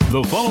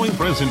The following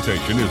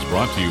presentation is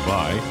brought to you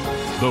by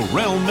the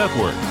Realm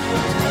Network.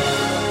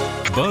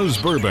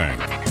 Buzz Burbank,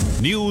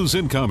 news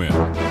and comment.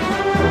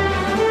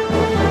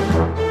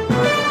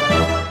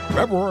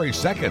 February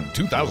 2nd,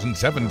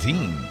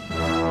 2017.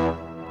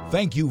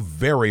 Thank you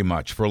very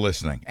much for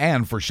listening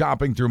and for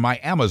shopping through my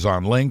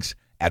Amazon links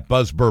at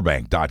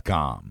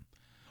buzzburbank.com.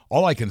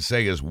 All I can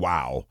say is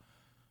wow.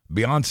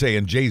 Beyonce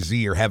and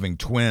Jay-Z are having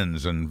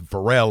twins, and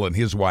Pharrell and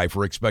his wife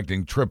are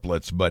expecting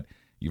triplets, but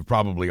you've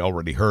probably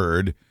already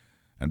heard.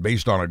 And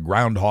based on a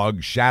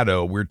groundhog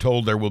shadow, we're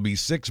told there will be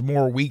 6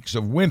 more weeks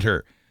of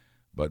winter.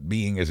 But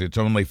being as it's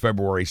only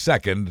February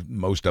 2nd,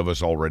 most of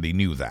us already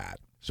knew that.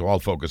 So I'll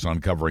focus on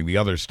covering the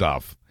other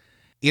stuff.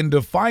 In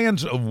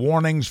defiance of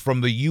warnings from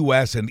the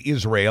U.S. and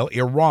Israel,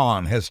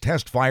 Iran has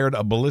test-fired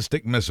a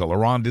ballistic missile.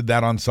 Iran did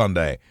that on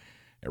Sunday.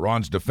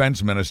 Iran's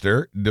defense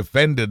minister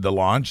defended the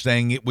launch,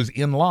 saying it was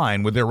in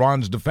line with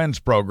Iran's defense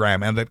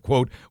program and that,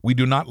 quote, we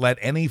do not let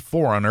any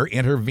foreigner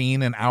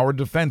intervene in our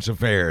defense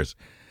affairs.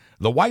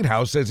 The White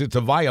House says it's a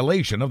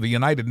violation of the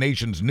United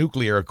Nations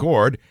nuclear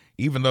accord,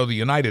 even though the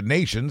United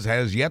Nations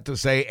has yet to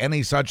say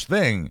any such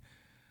thing.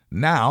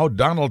 Now,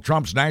 Donald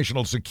Trump's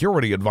national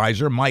security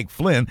advisor, Mike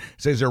Flynn,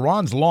 says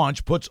Iran's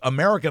launch puts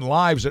American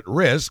lives at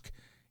risk,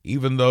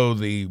 even though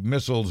the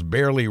missiles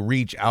barely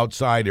reach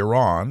outside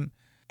Iran.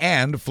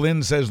 And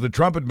Flynn says the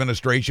Trump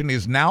administration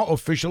is now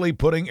officially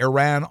putting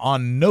Iran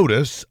on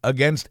notice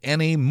against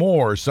any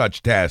more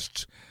such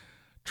tests.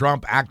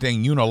 Trump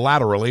acting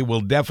unilaterally will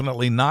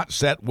definitely not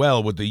set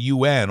well with the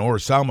UN or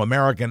some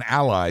American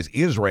allies.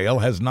 Israel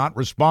has not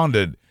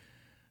responded.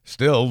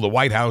 Still, the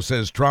White House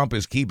says Trump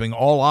is keeping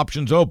all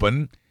options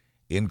open,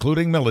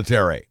 including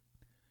military.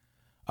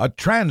 A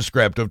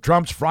transcript of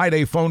Trump's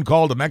Friday phone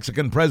call to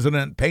Mexican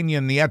President Peña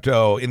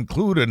Nieto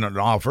included an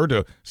offer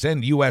to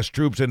send U.S.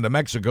 troops into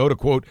Mexico to,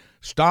 quote,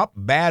 stop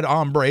bad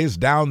hombres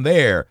down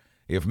there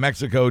if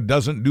Mexico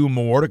doesn't do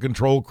more to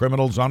control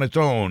criminals on its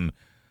own.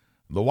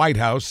 The White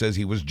House says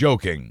he was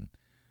joking.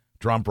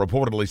 Trump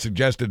reportedly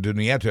suggested to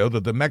Nieto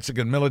that the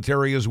Mexican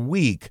military is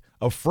weak,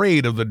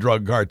 afraid of the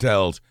drug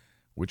cartels,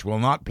 which will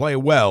not play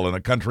well in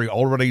a country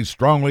already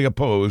strongly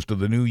opposed to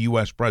the new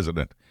U.S.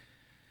 president.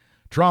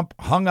 Trump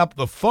hung up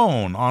the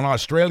phone on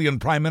Australian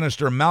Prime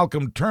Minister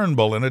Malcolm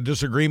Turnbull in a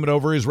disagreement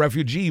over his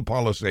refugee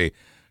policy.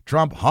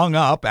 Trump hung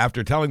up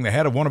after telling the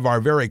head of one of our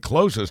very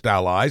closest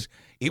allies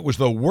it was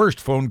the worst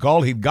phone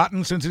call he'd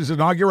gotten since his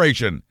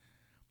inauguration.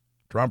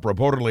 Trump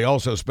reportedly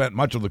also spent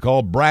much of the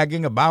call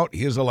bragging about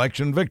his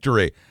election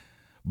victory.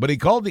 But he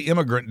called the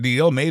immigrant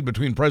deal made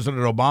between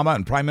President Obama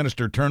and Prime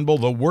Minister Turnbull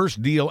the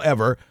worst deal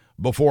ever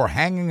before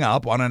hanging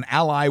up on an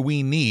ally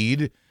we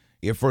need,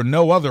 if for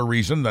no other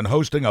reason than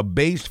hosting a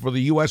base for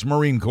the U.S.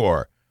 Marine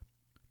Corps.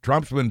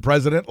 Trump's been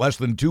president less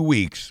than 2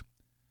 weeks.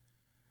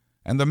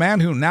 And the man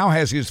who now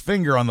has his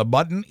finger on the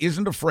button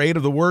isn't afraid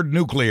of the word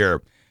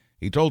nuclear.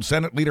 He told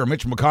Senate Leader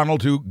Mitch McConnell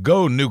to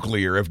go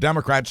nuclear if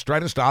Democrats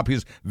try to stop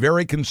his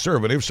very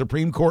conservative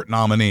Supreme Court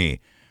nominee.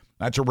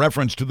 That's a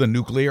reference to the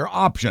nuclear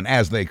option,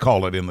 as they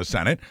call it in the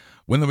Senate,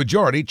 when the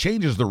majority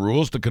changes the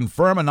rules to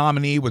confirm a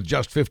nominee with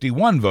just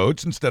 51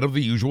 votes instead of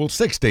the usual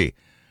 60.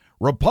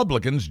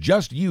 Republicans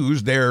just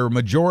used their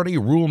majority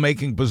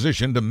rulemaking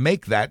position to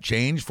make that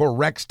change for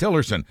Rex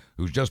Tillerson,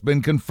 who's just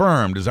been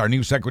confirmed as our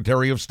new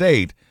Secretary of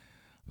State.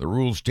 The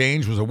rules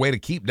change was a way to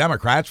keep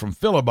Democrats from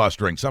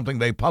filibustering, something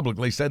they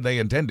publicly said they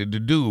intended to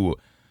do.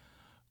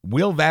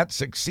 Will that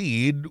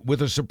succeed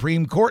with a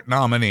Supreme Court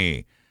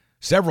nominee?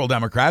 Several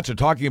Democrats are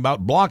talking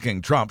about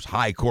blocking Trump's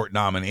high court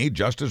nominee,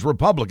 just as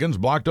Republicans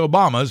blocked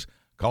Obama's,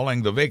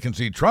 calling the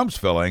vacancy Trump's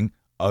filling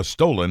a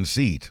stolen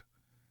seat.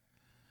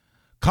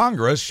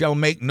 Congress shall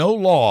make no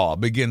law,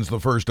 begins the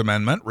First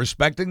Amendment,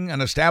 respecting an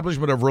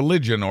establishment of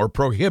religion or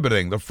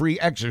prohibiting the free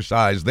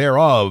exercise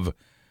thereof.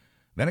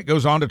 Then it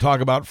goes on to talk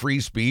about free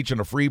speech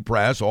and a free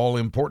press, all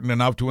important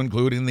enough to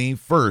include in the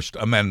First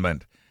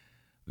Amendment.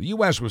 The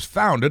U.S. was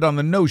founded on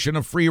the notion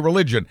of free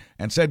religion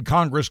and said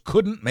Congress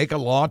couldn't make a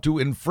law to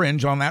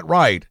infringe on that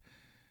right.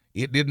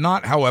 It did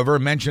not, however,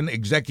 mention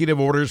executive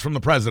orders from the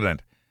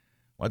president.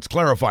 Let's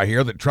clarify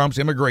here that Trump's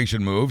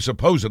immigration move,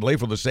 supposedly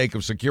for the sake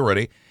of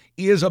security,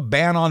 is a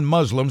ban on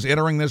Muslims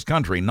entering this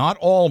country. Not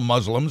all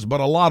Muslims,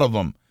 but a lot of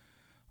them.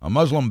 A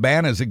Muslim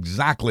ban is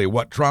exactly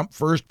what Trump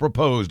first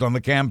proposed on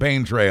the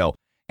campaign trail,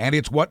 and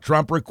it's what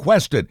Trump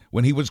requested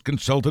when he was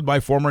consulted by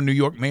former New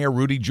York Mayor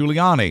Rudy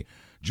Giuliani.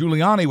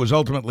 Giuliani was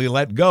ultimately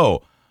let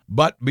go,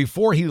 but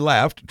before he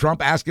left,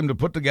 Trump asked him to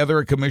put together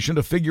a commission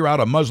to figure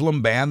out a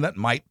Muslim ban that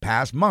might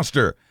pass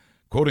muster.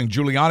 Quoting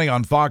Giuliani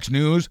on Fox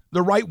News,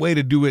 the right way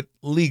to do it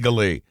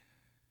legally.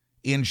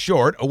 In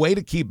short, a way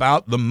to keep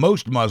out the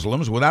most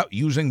Muslims without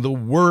using the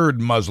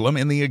word Muslim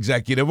in the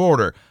executive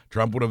order.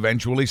 Trump would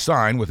eventually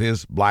sign with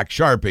his black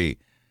Sharpie.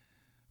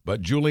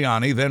 But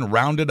Giuliani then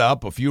rounded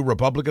up a few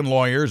Republican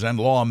lawyers and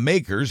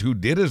lawmakers who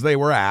did as they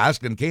were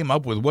asked and came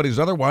up with what is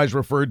otherwise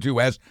referred to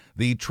as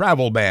the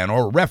travel ban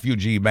or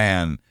refugee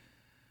ban.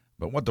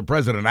 But what the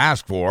president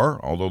asked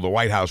for, although the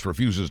White House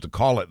refuses to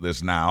call it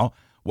this now,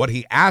 what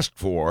he asked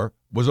for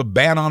was a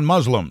ban on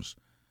Muslims.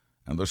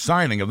 And the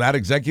signing of that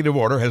executive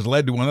order has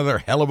led to another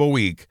hell of a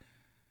week.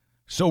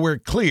 So we're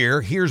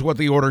clear, here's what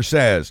the order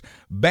says.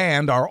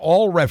 Banned are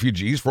all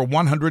refugees for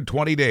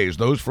 120 days.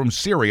 Those from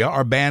Syria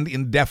are banned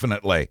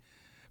indefinitely.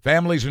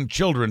 Families and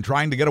children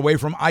trying to get away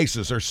from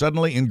ISIS are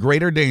suddenly in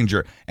greater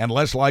danger and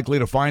less likely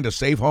to find a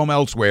safe home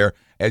elsewhere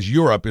as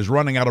Europe is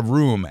running out of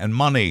room and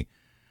money.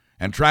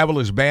 And travel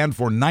is banned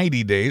for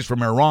 90 days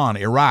from Iran,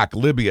 Iraq,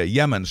 Libya,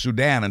 Yemen,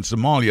 Sudan, and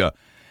Somalia.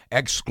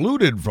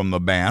 Excluded from the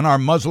ban are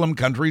Muslim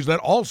countries that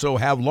also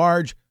have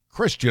large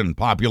Christian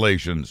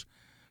populations.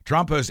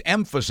 Trump has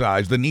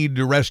emphasized the need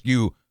to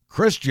rescue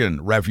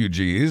Christian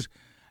refugees,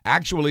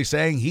 actually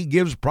saying he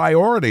gives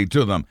priority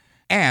to them.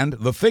 And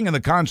the thing in the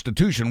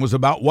Constitution was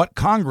about what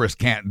Congress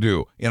can't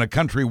do in a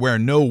country where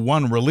no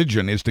one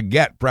religion is to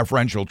get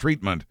preferential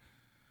treatment.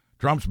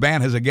 Trump's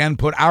ban has again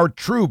put our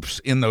troops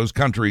in those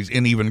countries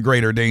in even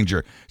greater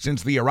danger,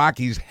 since the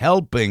Iraqis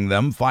helping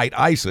them fight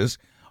ISIS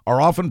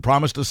are often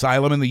promised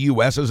asylum in the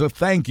U.S. as a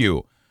thank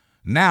you.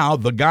 Now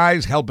the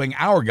guys helping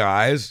our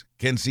guys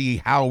can see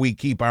how we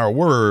keep our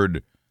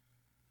word.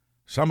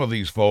 Some of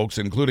these folks,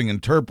 including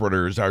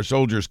interpreters our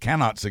soldiers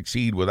cannot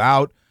succeed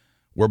without,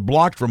 were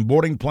blocked from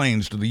boarding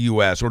planes to the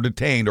U.S. or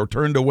detained or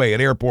turned away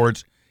at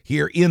airports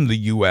here in the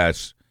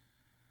U.S.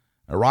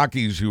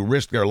 Iraqis who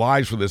risked their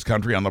lives for this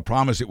country on the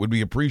promise it would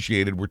be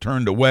appreciated were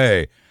turned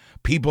away.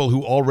 People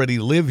who already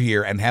live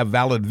here and have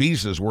valid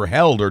visas were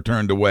held or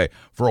turned away.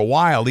 For a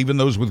while, even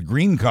those with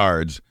green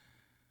cards.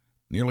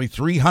 Nearly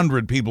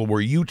 300 people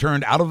were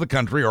U-turned out of the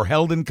country or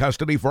held in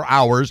custody for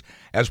hours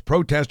as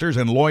protesters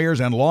and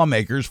lawyers and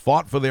lawmakers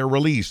fought for their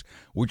release,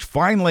 which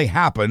finally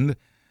happened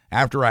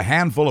after a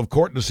handful of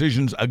court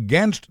decisions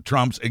against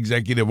Trump's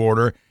executive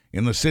order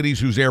in the cities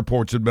whose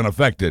airports had been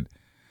affected.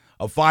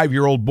 A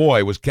 5-year-old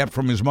boy was kept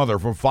from his mother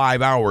for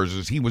 5 hours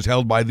as he was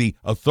held by the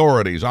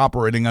authorities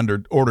operating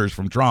under orders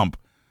from Trump.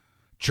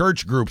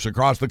 Church groups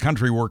across the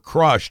country were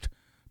crushed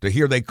to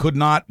hear they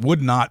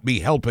would not be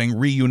helping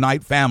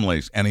reunite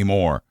families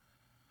anymore.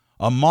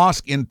 A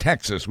mosque in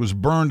Texas was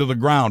burned to the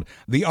ground.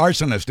 The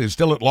arsonist is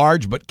still at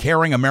large, but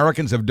caring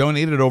Americans have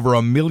donated over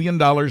 $1 million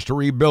to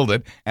rebuild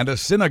it, and a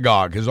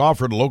synagogue has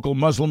offered local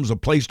Muslims a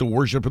place to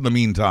worship in the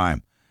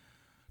meantime.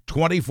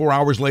 24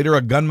 hours later,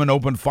 a gunman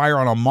opened fire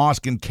on a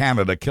mosque in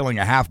Canada, killing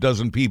a half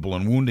dozen people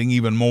and wounding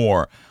even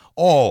more.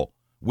 All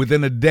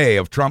within a day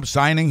of Trump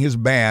signing his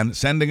ban,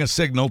 sending a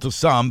signal to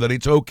some that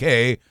it's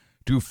okay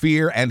to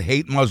fear and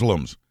hate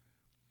Muslims.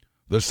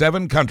 The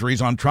 7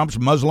 countries on Trump's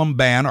Muslim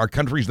ban are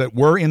countries that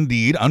were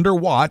indeed under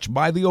watch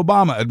by the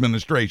Obama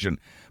administration.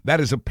 That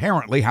is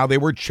apparently how they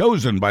were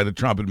chosen by the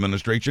Trump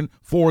administration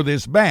for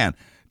this ban,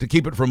 to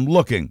keep it from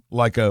looking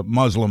like a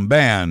Muslim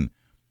ban.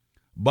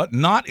 But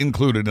not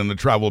included in the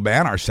travel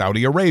ban are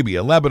Saudi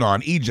Arabia,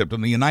 Lebanon, Egypt,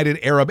 and the United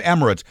Arab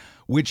Emirates,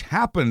 which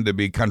happen to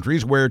be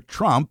countries where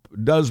Trump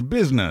does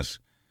business,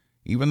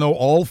 even though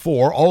all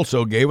 4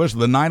 also gave us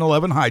the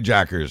 9/11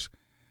 hijackers.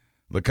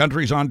 The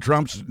countries on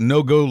Trump's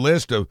no-go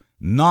list have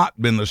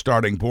not been the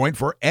starting point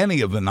for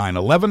any of the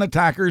 9/11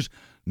 attackers,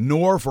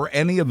 nor for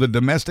any of the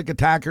domestic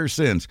attackers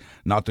since.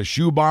 Not the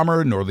shoe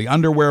bomber, nor the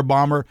underwear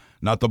bomber,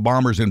 not the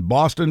bombers in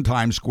Boston,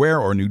 Times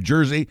Square, or New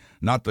Jersey,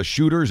 not the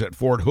shooters at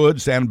Fort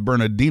Hood, San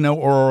Bernardino,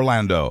 or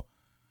Orlando.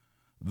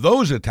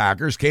 Those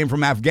attackers came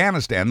from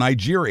Afghanistan,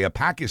 Nigeria,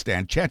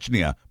 Pakistan,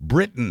 Chechnya,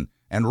 Britain,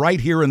 and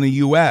right here in the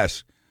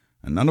U.S.,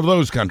 and none of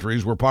those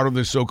countries were part of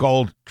this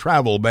so-called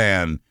travel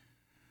ban.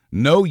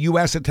 No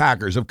U.S.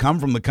 attackers have come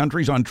from the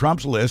countries on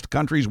Trump's list,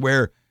 countries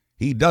where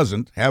he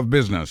doesn't have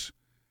business.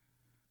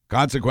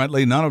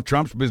 Consequently, none of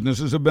Trump's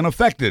businesses have been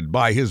affected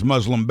by his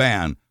Muslim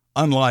ban,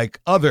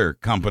 unlike other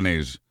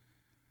companies.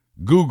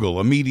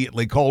 Google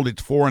immediately called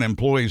its foreign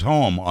employees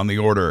home on the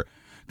order.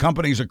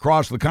 Companies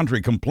across the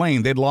country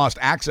complained they'd lost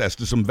access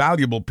to some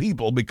valuable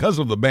people because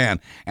of the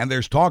ban, and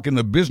there's talk in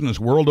the business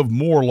world of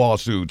more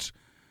lawsuits.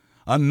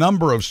 A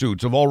number of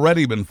suits have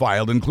already been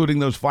filed, including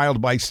those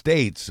filed by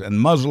states and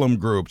Muslim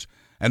groups,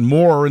 and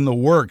more are in the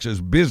works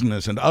as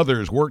business and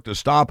others work to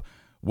stop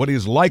what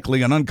is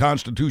likely an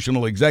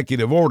unconstitutional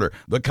executive order,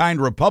 the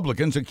kind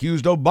Republicans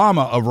accused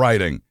Obama of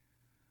writing.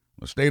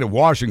 The state of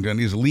Washington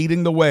is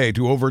leading the way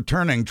to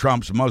overturning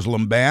Trump's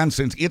Muslim ban,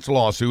 since its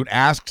lawsuit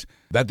asks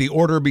that the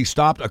order be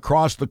stopped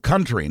across the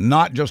country,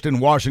 not just in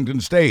Washington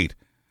state.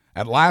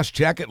 At last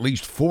check, at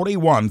least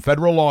 41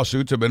 federal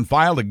lawsuits have been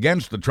filed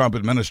against the Trump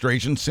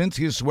administration since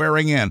his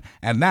swearing in,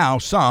 and now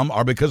some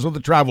are because of the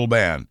travel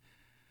ban.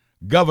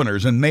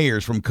 Governors and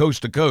mayors from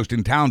coast to coast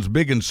in towns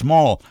big and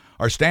small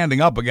are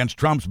standing up against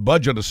Trump's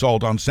budget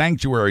assault on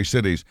sanctuary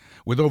cities.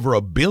 With over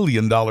 $1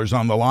 billion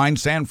on the line,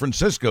 San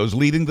Francisco's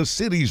leading the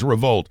city's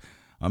revolt.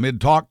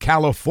 Amid talk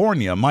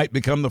California might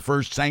become the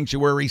first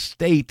sanctuary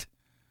state.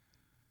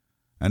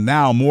 And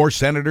now more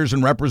senators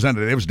and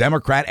representatives,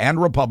 Democrat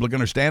and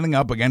Republican, are standing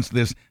up against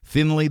this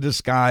thinly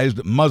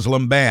disguised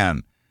Muslim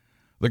ban.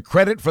 The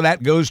credit for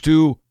that goes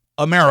to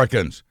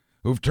Americans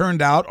who've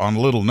turned out on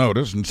little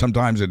notice and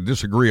sometimes in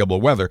disagreeable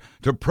weather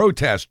to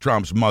protest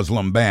Trump's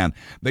Muslim ban.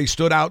 They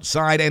stood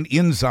outside and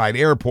inside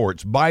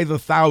airports by the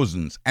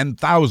thousands and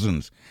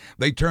thousands.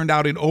 They turned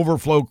out in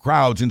overflow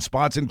crowds in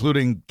spots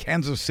including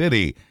Kansas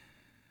City.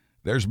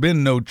 There's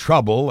been no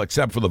trouble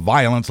except for the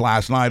violence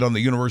last night on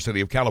the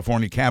University of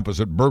California campus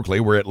at Berkeley,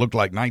 where it looked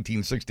like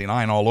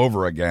 1969 all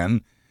over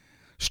again.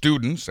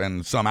 Students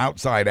and some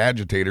outside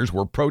agitators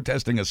were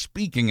protesting a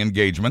speaking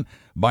engagement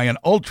by an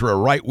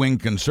ultra-right-wing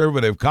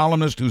conservative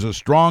columnist who's a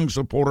strong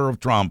supporter of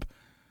Trump.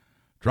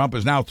 Trump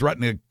is now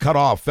threatening to cut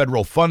off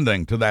federal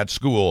funding to that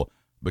school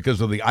because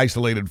of the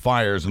isolated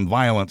fires and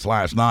violence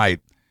last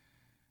night.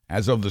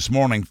 As of this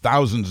morning,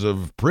 thousands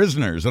of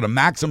prisoners at a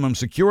maximum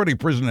security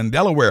prison in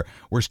Delaware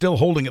were still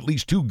holding at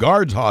least 2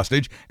 guards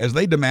hostage as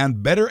they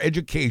demand better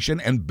education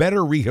and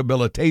better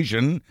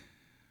rehabilitation,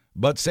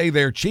 but say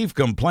their chief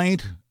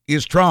complaint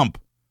is Trump.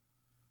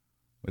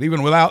 But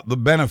even without the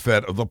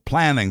benefit of the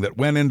planning that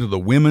went into the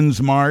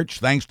Women's March,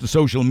 thanks to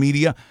social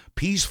media,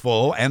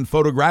 peaceful and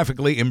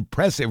photographically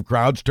impressive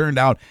crowds turned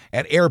out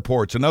at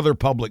airports and other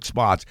public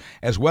spots,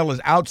 as well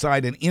as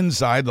outside and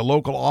inside the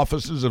local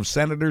offices of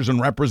senators and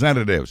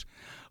representatives.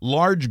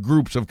 Large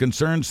groups of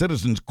concerned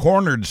citizens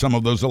cornered some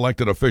of those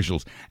elected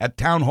officials at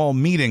town hall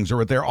meetings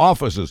or at their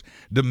offices,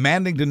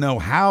 demanding to know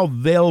how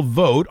they'll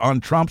vote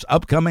on Trump's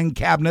upcoming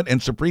cabinet and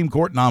Supreme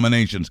Court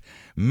nominations,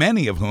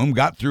 many of whom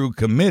got through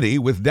committee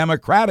with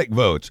Democratic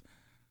votes,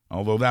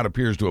 although that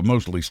appears to have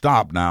mostly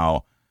stopped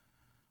now.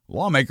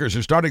 Lawmakers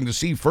are starting to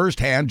see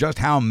firsthand just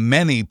how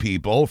many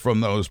people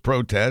from those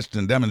protests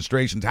and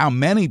demonstrations, how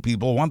many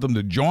people want them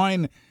to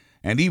join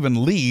and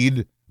even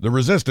lead the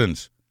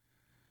resistance.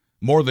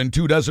 More than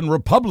 24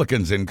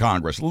 Republicans in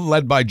Congress,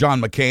 led by John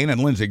McCain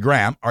and Lindsey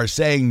Graham, are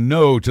saying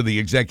no to the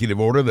executive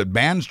order that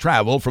bans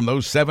travel from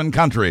those 7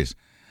 countries.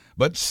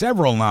 But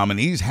several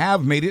nominees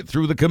have made it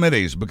through the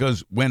committees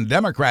because when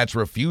Democrats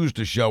refused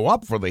to show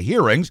up for the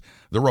hearings,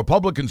 the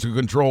Republicans who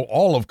control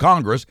all of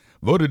Congress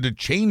voted to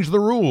change the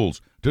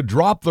rules, to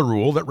drop the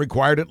rule that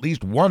required at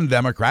least 1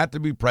 Democrat to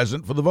be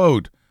present for the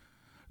vote.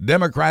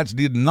 Democrats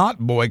did not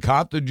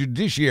boycott the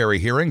judiciary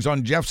hearings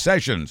on Jeff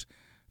Sessions,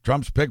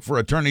 Trump's pick for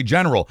Attorney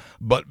General,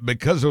 but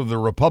because of the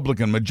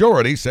Republican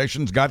majority,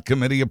 Sessions got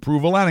committee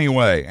approval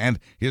anyway, and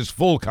his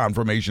full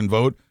confirmation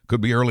vote could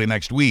be early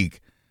next week.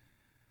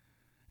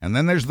 And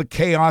then there's the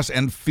chaos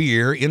and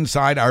fear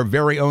inside our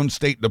very own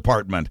State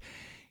Department.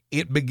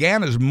 It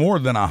began as more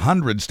than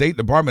 100 State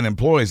Department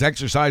employees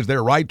exercised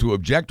their right to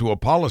object to a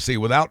policy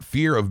without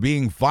fear of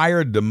being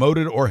fired,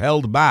 demoted, or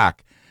held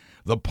back.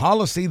 The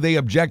policy they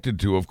objected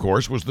to, of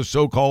course, was the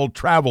so-called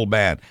travel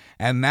ban,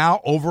 and now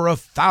over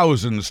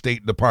 1,000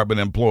 State Department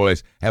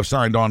employees have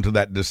signed on to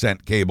that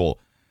dissent cable.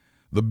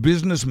 The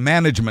business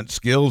management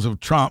skills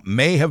of Trump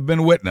may have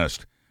been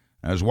witnessed.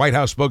 As White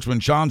House spokesman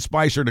Sean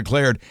Spicer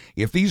declared,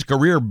 if these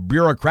career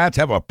bureaucrats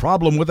have a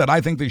problem with it, I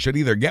think they should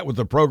either get with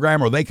the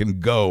program or they can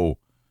go.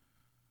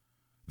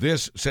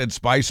 This, said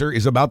Spicer,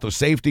 is about the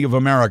safety of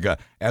America,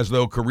 as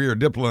though career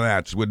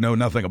diplomats would know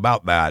nothing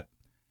about that.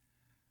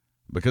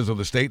 Because of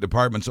the State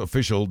Department's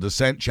official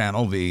dissent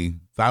channel, the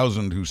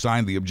 1,000 who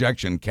signed the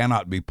objection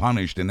cannot be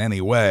punished in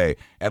any way,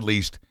 at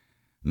least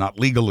not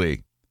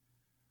legally.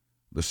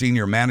 The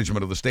senior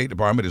management of the State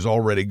Department is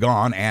already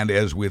gone, and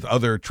as with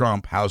other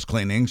Trump house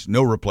cleanings,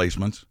 no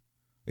replacements.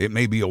 It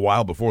may be a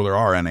while before there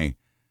are any.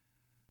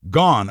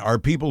 Gone are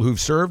people who've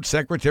served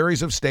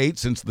secretaries of state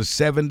since the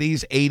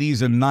 70s,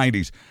 80s, and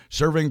 90s,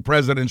 serving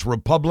presidents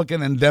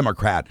Republican and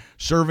Democrat,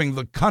 serving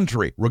the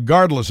country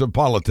regardless of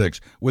politics,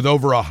 with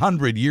over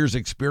 100 years'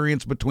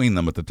 experience between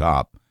them at the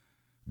top.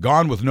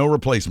 Gone with no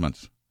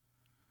replacements.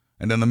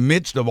 And in the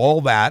midst of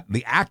all that,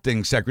 the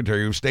acting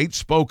Secretary of State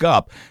spoke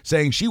up,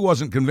 saying she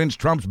wasn't convinced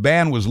Trump's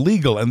ban was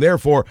legal, and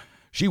therefore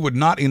she would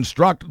not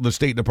instruct the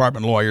State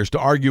Department lawyers to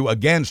argue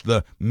against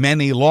the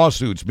many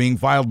lawsuits being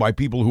filed by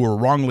people who were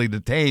wrongly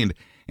detained,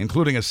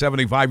 including a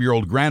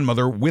 75-year-old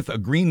grandmother with a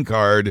green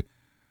card.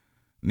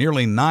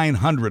 Nearly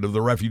 900 of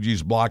the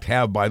refugees blocked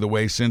have, by the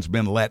way, since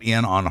been let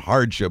in on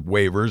hardship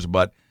waivers,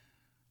 but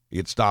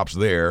it stops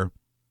there.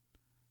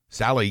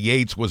 Sally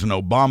Yates was an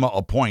Obama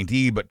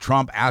appointee, but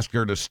Trump asked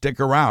her to stick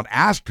around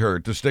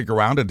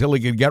until he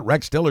could get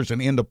Rex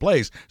Tillerson into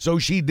place. So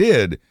she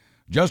did,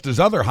 just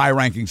as other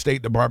high-ranking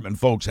State Department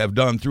folks have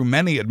done through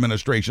many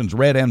administrations,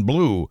 red and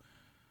blue,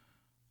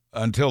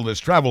 until this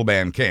travel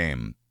ban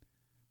came.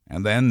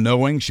 And then,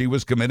 knowing she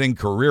was committing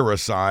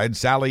careericide,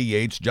 Sally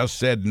Yates just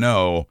said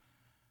no.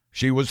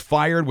 She was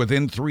fired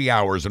within 3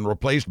 hours and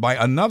replaced by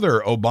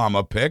another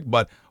Obama pick,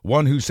 but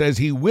one who says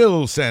he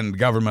will send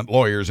government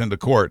lawyers into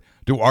court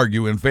to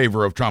argue in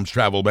favor of Trump's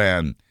travel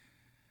ban.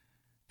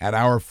 At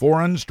our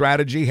foreign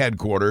strategy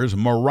headquarters,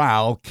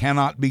 morale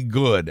cannot be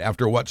good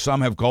after what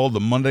some have called the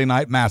Monday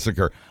Night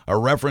Massacre, a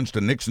reference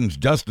to Nixon's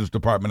Justice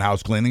Department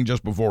house cleaning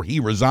just before he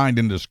resigned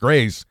in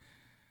disgrace.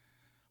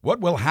 What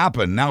will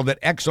happen now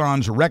that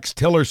Exxon's Rex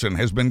Tillerson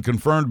has been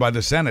confirmed by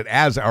the Senate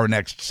as our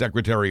next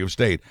Secretary of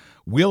State?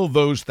 Will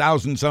those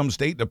 1,000-some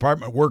State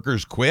Department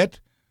workers quit?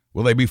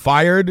 Will they be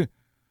fired?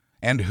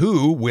 And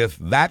who, with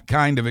that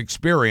kind of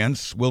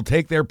experience, will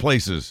take their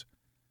places?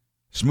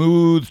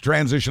 Smooth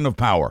transition of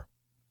power.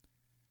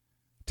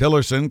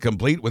 Tillerson,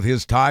 complete with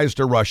his ties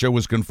to Russia,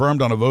 was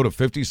confirmed on a vote of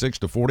 56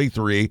 to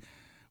 43,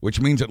 which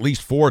means at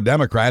least 4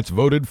 Democrats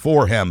voted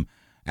for him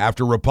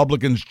after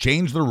Republicans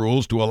changed the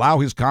rules to allow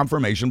his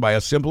confirmation by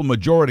a simple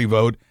majority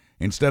vote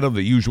instead of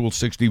the usual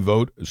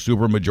 60-vote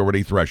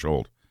supermajority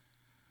threshold.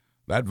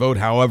 That vote,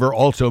 however,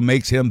 also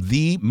makes him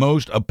the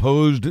most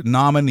opposed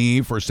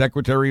nominee for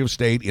Secretary of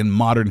State in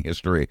modern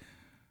history,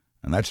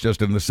 and that's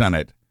just in the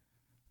Senate.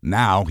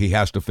 Now he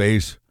has to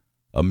face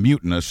a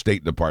mutinous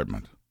State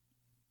Department.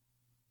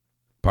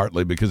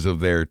 Partly because of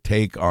their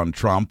take on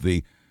Trump,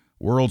 the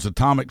world's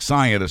atomic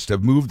scientists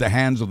have moved the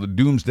hands of the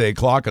doomsday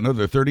clock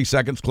another 30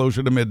 seconds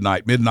closer to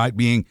midnight, midnight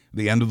being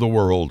the end of the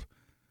world,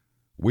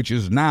 which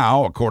is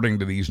now, according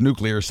to these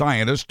nuclear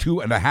scientists,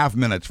 2.5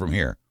 minutes from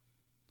here.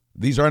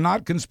 These are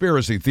not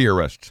conspiracy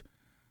theorists.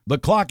 The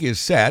clock is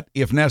set,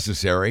 if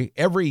necessary,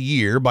 every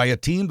year by a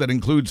team that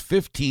includes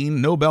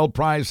 15 Nobel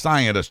Prize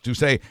scientists who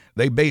say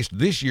they based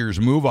this year's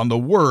move on the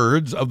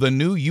words of the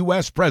new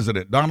U.S.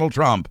 President, Donald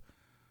Trump.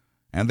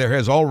 And there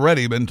has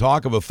already been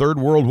talk of a third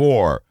world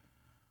war.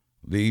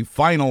 The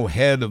final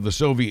head of the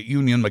Soviet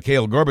Union,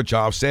 Mikhail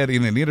Gorbachev, said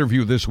in an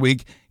interview this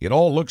week, "It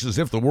all looks as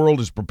if the world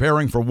is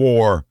preparing for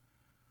war."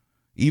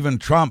 Even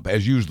Trump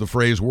has used the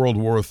phrase World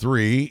War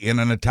III in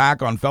an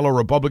attack on fellow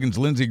Republicans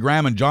Lindsey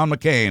Graham and John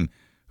McCain,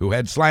 who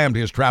had slammed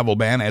his travel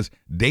ban as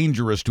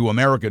dangerous to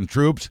American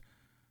troops,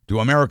 to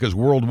America's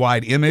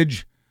worldwide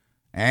image,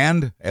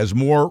 and as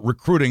more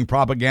recruiting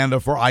propaganda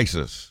for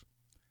ISIS.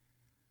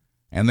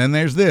 And then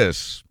there's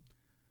this.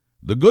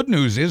 The good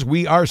news is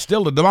we are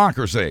still a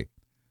democracy.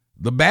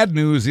 The bad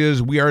news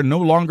is we are no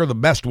longer the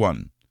best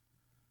one.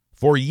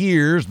 For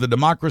years, the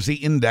Democracy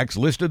Index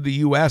listed the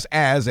U.S.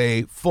 as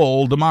a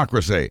full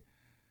democracy.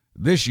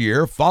 This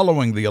year,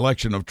 following the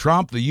election of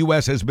Trump, the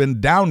U.S. has been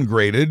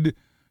downgraded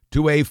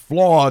to a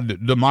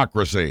flawed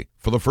democracy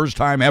for the first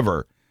time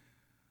ever.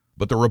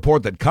 But the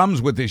report that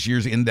comes with this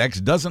year's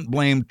index doesn't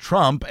blame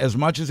Trump as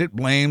much as it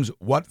blames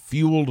what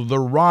fueled the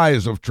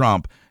rise of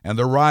Trump and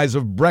the rise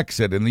of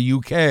Brexit in the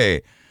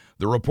UK.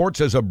 The report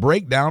says a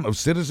breakdown of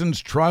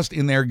citizens' trust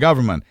in their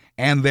government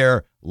and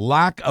their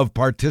lack of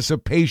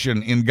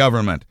participation in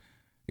government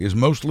is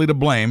mostly to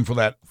blame for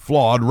that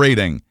flawed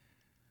rating.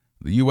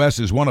 The U.S.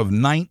 is one of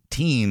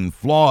 19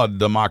 flawed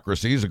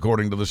democracies,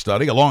 according to the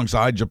study,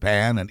 alongside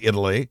Japan and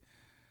Italy.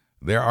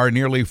 There are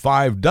nearly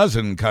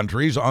 6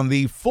 countries on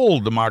the full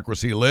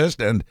democracy list,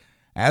 and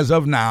as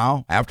of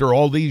now, after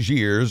all these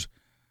years,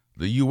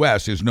 the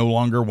U.S. is no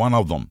longer one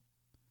of them.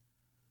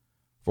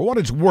 For what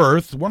it's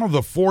worth, one of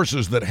the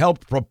forces that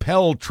helped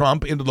propel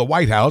Trump into the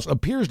White House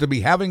appears to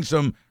be having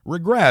some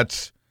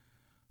regrets.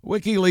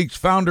 WikiLeaks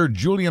founder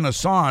Julian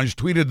Assange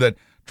tweeted that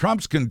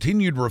Trump's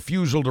continued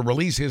refusal to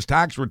release his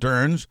tax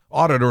returns,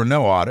 audit or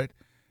no audit,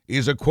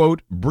 is a,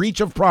 quote, breach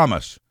of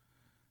promise.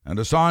 And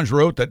Assange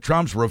wrote that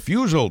Trump's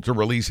refusal to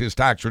release his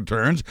tax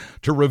returns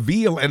to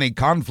reveal any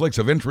conflicts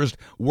of interest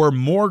were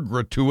more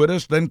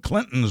gratuitous than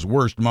Clinton's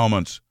worst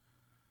moments.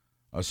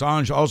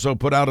 Assange also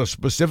put out a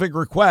specific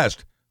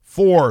request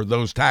for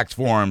those tax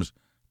forms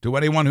to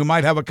anyone who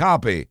might have a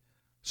copy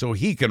so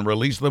he can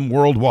release them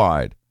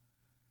worldwide.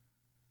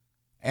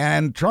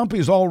 And Trump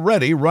is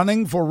already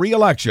running for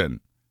re-election.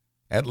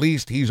 At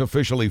least he's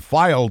officially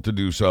filed to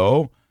do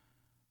so.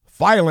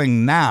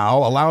 Filing now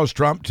allows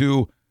Trump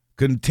to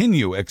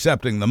continue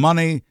accepting the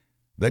money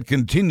that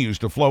continues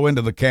to flow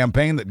into the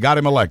campaign that got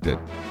him elected.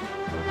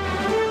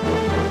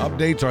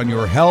 Updates on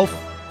your health,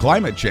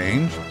 climate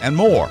change, and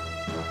more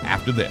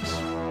after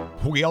this.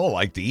 We all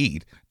like to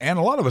eat, and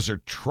a lot of us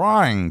are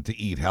trying to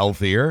eat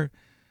healthier,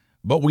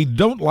 but we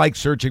don't like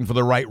searching for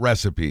the right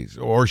recipes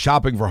or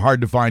shopping for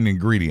hard-to-find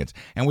ingredients,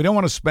 and we don't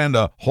want to spend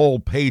a whole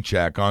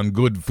paycheck on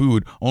good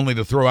food only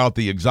to throw out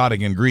the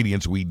exotic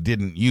ingredients we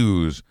didn't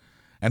use.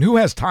 And who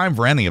has time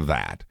for any of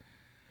that?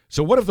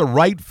 So what if the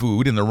right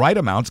food in the right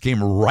amounts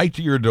came right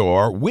to your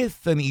door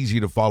with an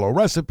easy-to-follow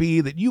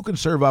recipe that you can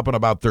serve up in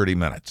about 30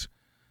 minutes?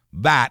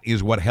 That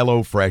is what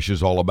HelloFresh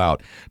is all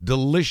about.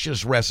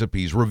 Delicious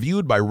recipes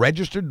reviewed by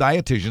registered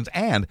dietitians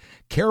and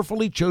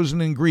carefully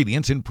chosen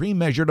ingredients in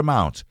pre-measured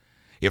amounts.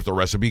 If the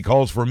recipe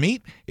calls for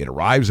meat, it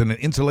arrives in an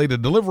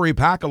insulated delivery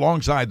pack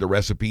alongside the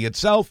recipe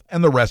itself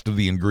and the rest of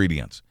the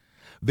ingredients.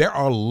 There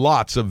are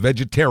lots of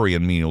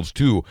vegetarian meals,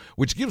 too,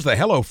 which gives the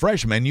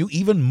HelloFresh menu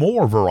even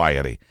more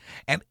variety.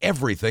 And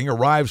everything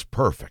arrives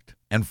perfect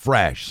and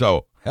fresh,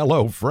 so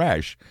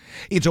HelloFresh.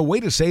 It's a way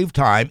to save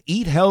time,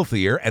 eat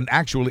healthier, and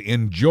actually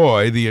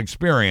enjoy the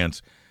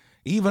experience.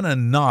 Even a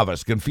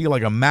novice can feel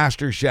like a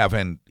master chef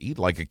and eat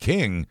like a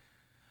king.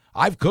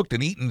 I've cooked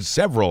and eaten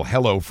several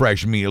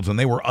HelloFresh meals, and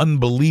they were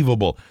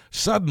unbelievable.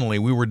 Suddenly,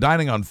 we were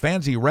dining on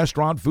fancy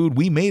restaurant food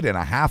we made in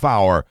a half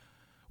hour.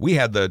 We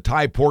had the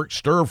Thai pork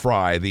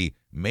stir-fry, the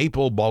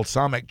maple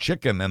balsamic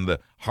chicken, and the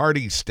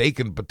hearty steak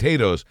and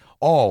potatoes,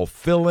 all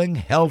filling,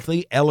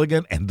 healthy,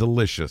 elegant, and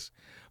delicious.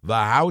 The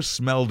house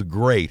smelled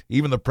great.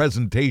 Even the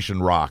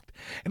presentation rocked.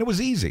 And it was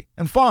easy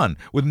and fun,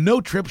 with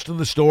no trips to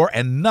the store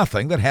and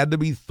nothing that had to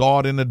be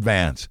thought in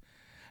advance.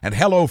 And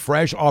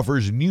HelloFresh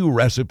offers new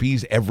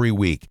recipes every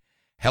week.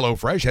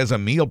 HelloFresh has a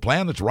meal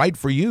plan that's right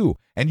for you,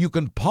 and you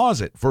can pause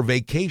it for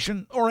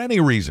vacation or any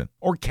reason,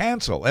 or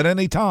cancel at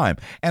any time.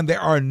 And there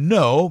are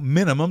no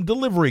minimum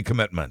delivery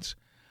commitments.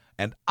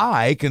 And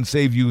I can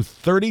save you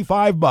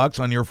 $35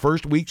 on your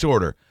first week's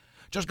order.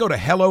 Just go to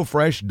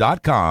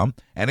HelloFresh.com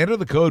and enter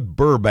the code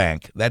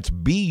Burbank. That's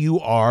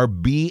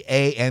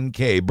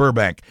BURBANK,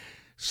 Burbank.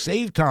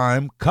 Save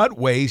time, cut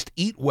waste,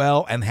 eat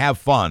well, and have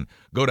fun.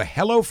 Go to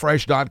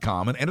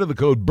HelloFresh.com and enter the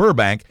code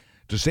Burbank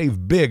to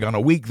save big on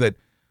a week that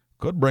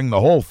could bring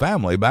the whole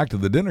family back to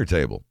the dinner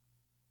table.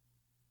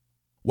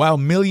 While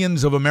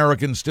millions of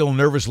Americans still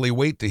nervously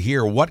wait to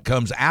hear what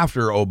comes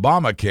after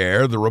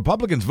Obamacare, the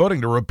Republicans voting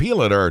to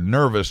repeal it are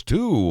nervous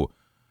too.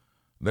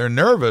 They're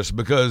nervous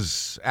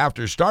because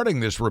after starting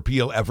this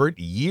repeal effort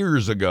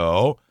years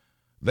ago,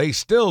 they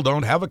still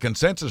don't have a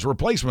consensus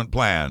replacement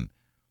plan.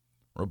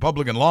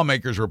 Republican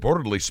lawmakers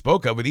reportedly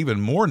spoke of it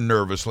even more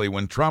nervously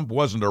when Trump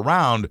wasn't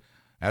around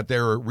at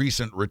their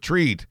recent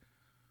retreat.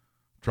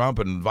 Trump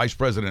and Vice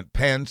President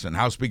Pence and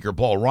House Speaker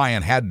Paul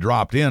Ryan had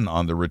dropped in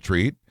on the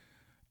retreat.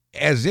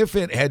 As if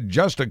it had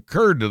just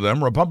occurred to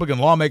them, Republican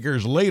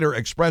lawmakers later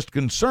expressed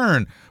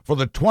concern for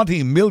the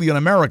 20 million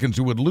Americans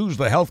who would lose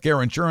the health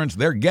care insurance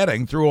they're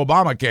getting through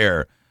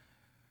Obamacare.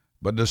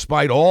 But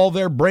despite all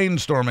their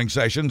brainstorming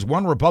sessions,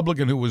 one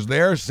Republican who was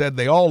there said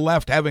they all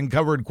left having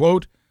covered,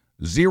 quote,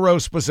 zero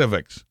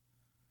specifics.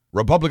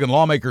 Republican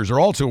lawmakers are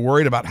also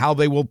worried about how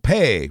they will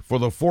pay for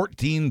the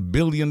 $14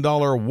 billion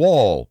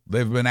wall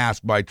they've been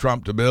asked by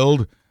Trump to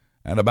build,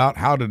 and about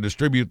how to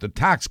distribute the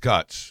tax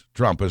cuts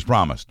Trump has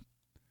promised.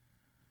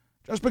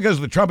 Just because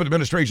the Trump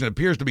administration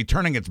appears to be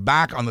turning its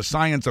back on the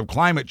science of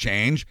climate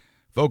change,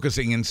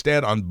 focusing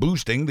instead on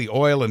boosting the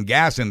oil and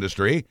gas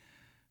industry,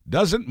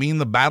 doesn't mean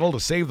the battle to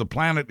save the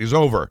planet is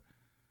over.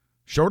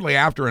 Shortly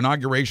after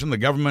inauguration, the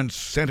government's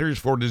Centers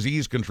for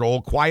Disease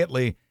Control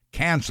quietly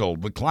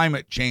canceled the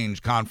climate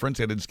change conference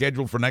it had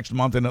scheduled for next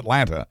month in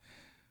Atlanta.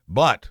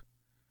 But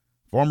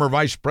former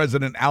Vice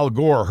President Al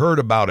Gore heard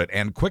about it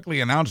and quickly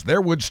announced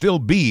there would still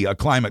be a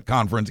climate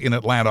conference in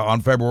Atlanta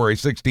on February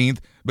 16th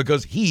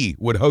because he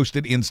would host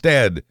it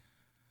instead.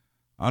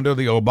 Under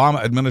the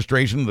Obama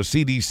administration, the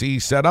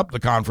CDC set up the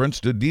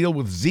conference to deal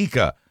with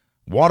Zika,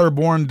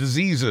 waterborne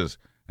diseases,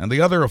 and the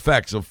other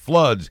effects of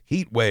floods,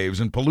 heat waves,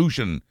 and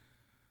pollution.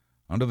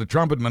 Under the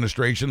Trump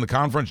administration, the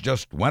conference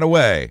just went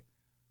away,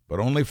 but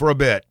only for a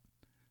bit.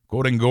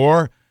 Quoting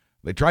Gore,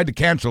 "They tried to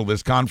cancel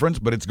this conference,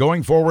 but it's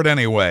going forward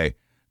anyway."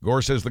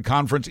 Gore says the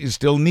conference is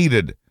still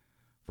needed.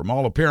 From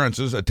all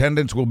appearances,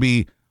 attendance will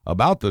be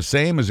about the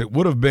same as it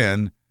would have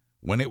been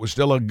when it was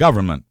still a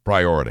government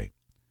priority.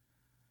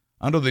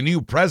 Under the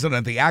new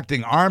president, the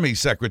acting Army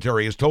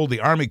Secretary has told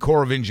the Army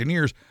Corps of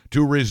Engineers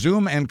to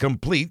resume and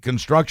complete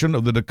construction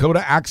of the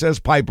Dakota Access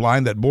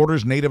Pipeline that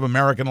borders Native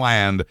American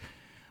land.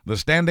 The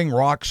Standing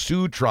Rock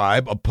Sioux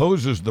Tribe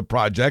opposes the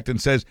project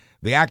and says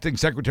the acting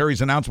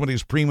secretary's announcement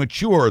is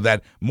premature,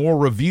 that more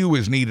review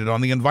is needed on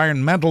the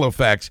environmental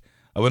effects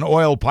of an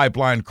oil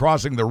pipeline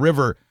crossing the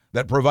river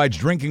that provides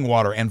drinking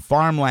water and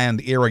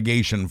farmland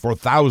irrigation for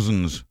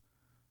thousands.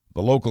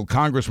 The local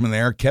congressman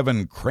there,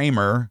 Kevin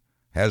Cramer,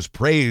 has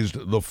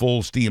praised the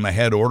full steam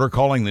ahead order,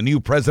 calling the new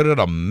president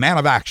a man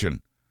of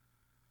action.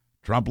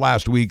 Trump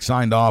last week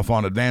signed off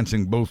on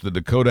advancing both the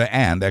Dakota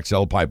and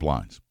XL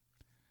pipelines.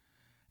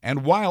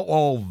 And while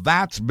all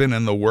that's been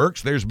in the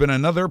works, there's been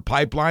another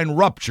pipeline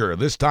rupture,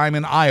 this time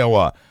in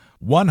Iowa.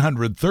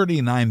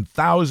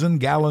 139,000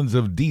 gallons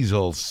of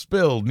diesel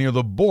spilled near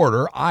the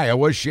border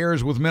Iowa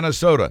shares with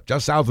Minnesota,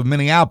 just south of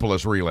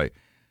Minneapolis, really.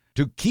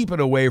 To keep it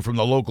away from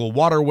the local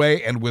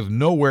waterway and with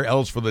nowhere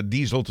else for the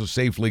diesel to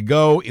safely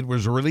go, it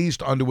was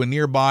released onto a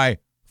nearby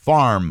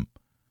farm.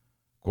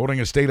 Quoting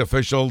a state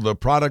official, the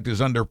product is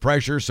under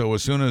pressure, so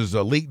as soon as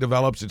a leak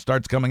develops, it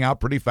starts coming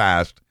out pretty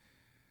fast.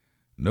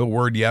 No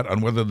word yet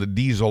on whether the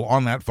diesel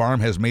on that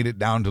farm has made it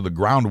down to the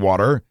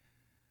groundwater.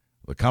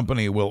 The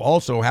company will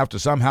also have to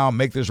somehow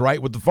make this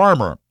right with the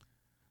farmer.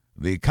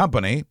 The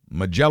company,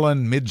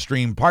 Magellan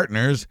Midstream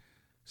Partners,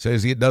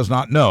 says it does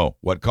not know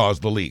what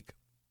caused the leak.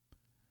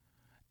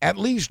 At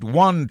least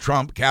one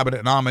Trump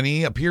cabinet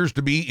nominee appears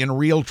to be in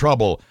real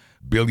trouble.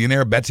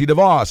 Billionaire Betsy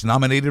DeVos,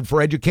 nominated for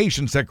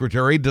Education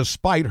Secretary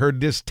despite her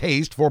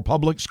distaste for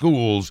public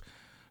schools.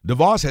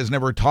 DeVos has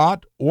never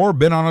taught or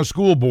been on a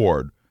school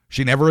board.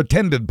 She never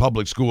attended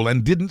public school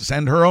and didn't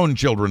send her own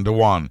children to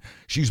one.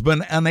 She's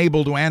been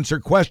unable to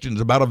answer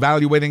questions about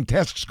evaluating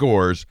test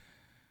scores.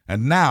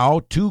 And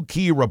now, two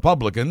key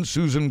Republicans,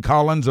 Susan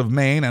Collins of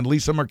Maine and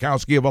Lisa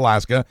Murkowski of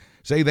Alaska,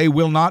 say they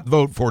will not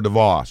vote for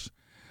DeVos.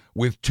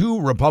 With two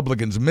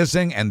Republicans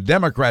missing and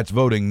Democrats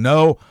voting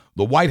no,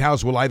 the White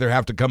House will either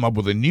have to come up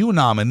with a new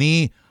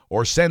nominee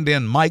or send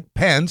in Mike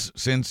Pence,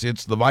 since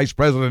it's the vice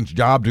president's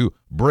job to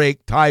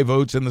break tie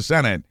votes in the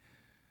Senate.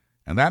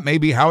 And that may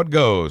be how it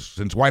goes,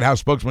 since White House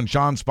spokesman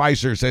Sean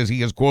Spicer says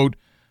he is, quote,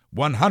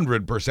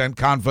 100%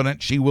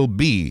 confident she will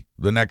be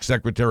the next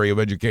Secretary of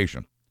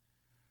Education.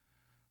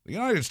 The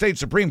United States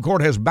Supreme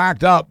Court has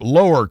backed up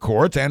lower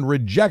courts and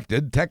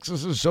rejected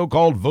Texas's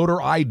so-called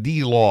voter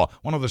ID law,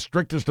 one of the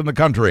strictest in the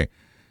country.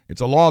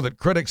 It's a law that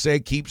critics say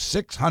keeps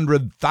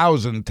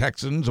 600,000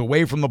 Texans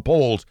away from the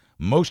polls,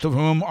 most of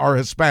whom are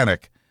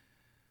Hispanic.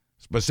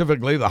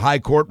 Specifically, the High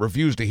Court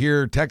refused to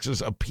hear Texas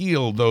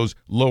appeal those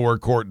lower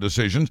court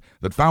decisions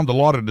that found the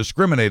law to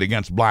discriminate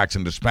against blacks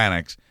and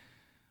Hispanics.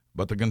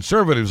 But the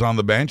conservatives on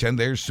the bench, and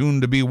there's soon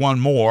to be one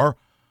more,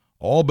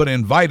 all but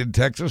invited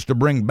Texas to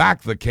bring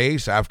back the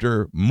case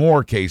after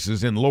more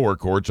cases in lower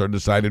courts are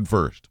decided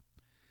first.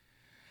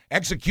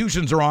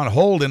 Executions are on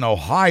hold in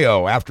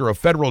Ohio after a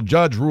federal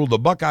judge ruled the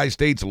Buckeye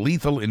State's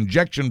lethal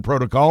injection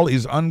protocol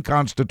is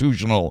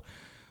unconstitutional.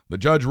 The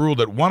judge ruled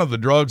that one of the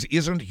drugs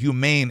isn't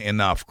humane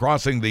enough,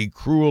 crossing the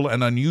cruel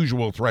and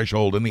unusual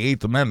threshold in the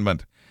Eighth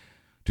Amendment.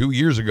 2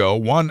 years ago,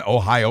 one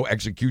Ohio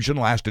execution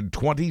lasted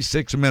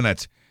 26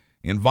 minutes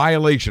in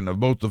violation of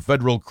both the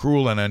federal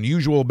cruel and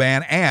unusual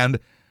ban and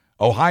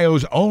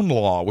Ohio's own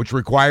law, which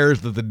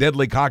requires that the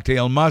deadly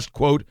cocktail must,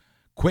 quote,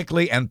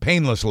 quickly and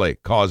painlessly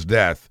cause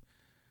death.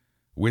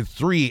 With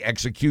 3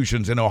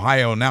 executions in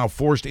Ohio now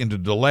forced into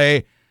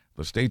delay,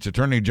 the state's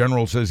attorney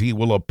general says he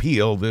will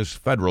appeal this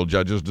federal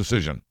judge's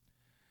decision.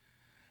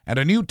 And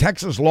a new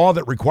Texas law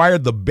that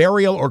required the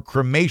burial or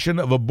cremation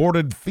of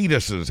aborted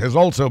fetuses has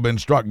also been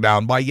struck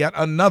down by yet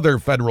another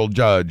federal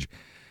judge.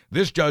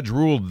 This judge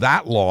ruled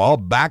that law,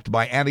 backed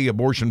by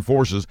anti-abortion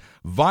forces,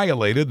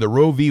 violated the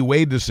Roe v.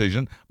 Wade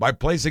decision by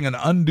placing an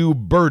undue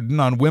burden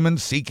on women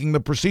seeking the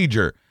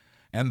procedure.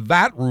 And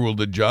that, ruled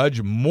the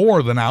judge,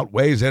 more than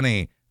outweighs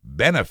any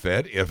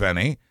benefit, if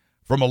any,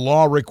 from a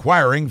law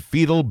requiring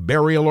fetal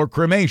burial or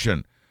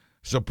cremation.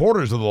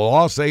 Supporters of the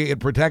law say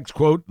it protects,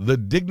 quote, the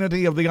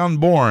dignity of the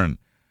unborn.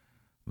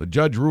 The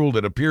judge ruled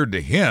it appeared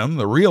to him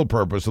the real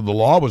purpose of the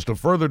law was to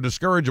further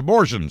discourage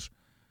abortions.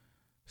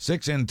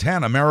 6 in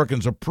 10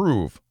 Americans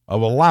approve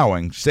of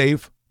allowing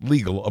safe,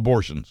 legal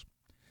abortions.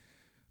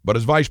 But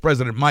as Vice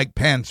President Mike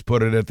Pence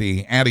put it at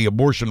the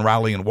anti-abortion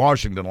rally in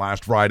Washington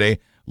last Friday,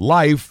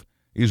 life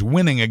is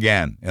winning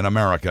again in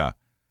America.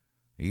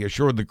 He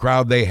assured the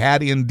crowd they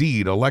had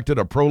indeed elected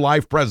a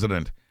pro-life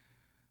president.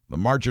 The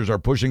marchers are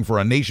pushing for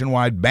a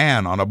nationwide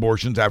ban on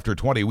abortions after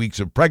 20 weeks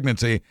of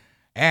pregnancy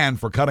and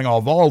for cutting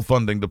off all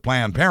funding to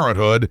Planned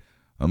Parenthood,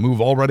 a move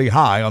already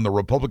high on the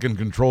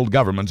Republican-controlled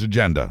government's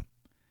agenda.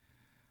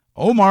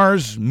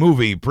 Omar's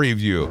movie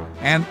preview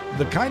and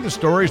the kind of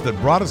stories that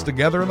brought us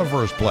together in the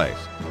first place.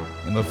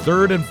 In the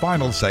third and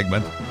final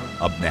segment,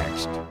 up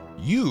next.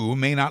 You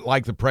may not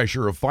like the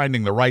pressure of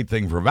finding the right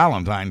thing for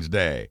Valentine's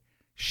Day.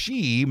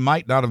 She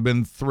might not have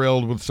been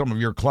thrilled with some of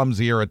your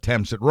clumsier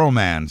attempts at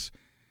romance.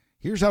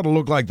 Here's how to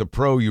look like the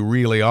pro you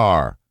really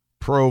are.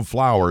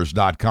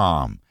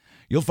 ProFlowers.com.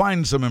 You'll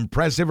find some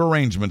impressive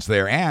arrangements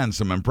there and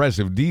some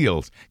impressive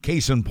deals.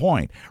 Case in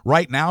point,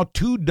 right now,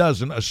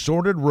 24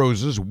 assorted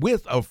roses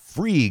with a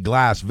free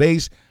glass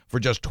vase for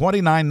just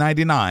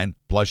 $29.99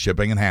 plus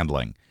shipping and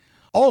handling.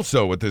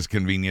 Also, at this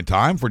convenient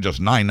time, for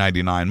just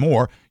 $9.99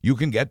 more, you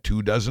can get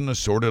 24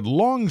 assorted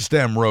long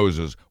stem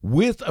roses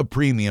with a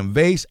premium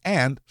vase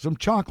and some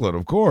chocolate,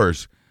 of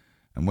course.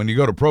 And when you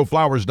go to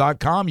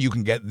ProFlowers.com, you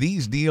can get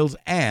these deals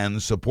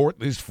and support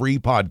this free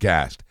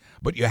podcast.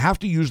 But you have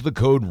to use the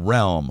code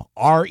RELM,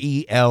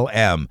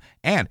 R-E-L-M,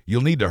 and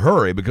you'll need to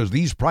hurry because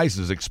these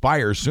prices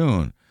expire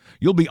soon.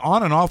 You'll be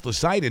on and off the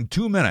site in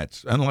 2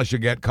 minutes, unless you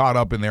get caught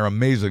up in their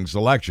amazing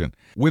selection.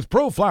 With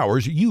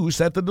ProFlowers, you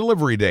set the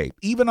delivery date,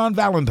 even on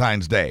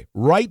Valentine's Day,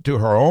 right to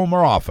her home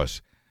or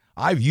office.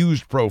 I've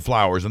used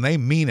ProFlowers, and they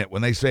mean it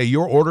when they say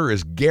your order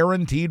is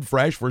guaranteed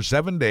fresh for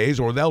 7 days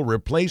or they'll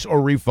replace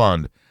or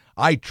refund.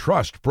 I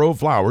trust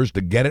ProFlowers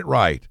to get it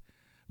right.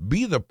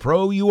 Be the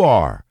pro you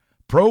are.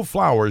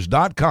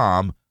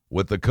 ProFlowers.com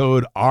with the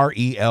code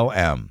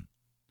RELM.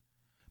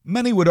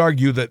 Many would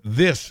argue that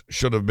this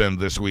should have been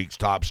this week's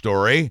top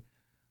story.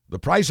 The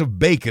price of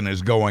bacon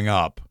is going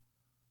up.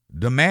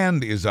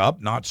 Demand is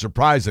up, not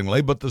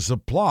surprisingly, but the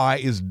supply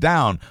is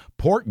down.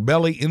 Pork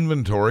belly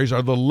inventories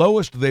are the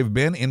lowest they've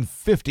been in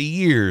 50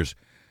 years,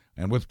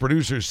 and with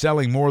producers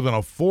selling more than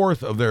a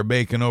fourth of their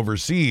bacon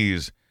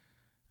overseas.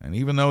 And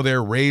even though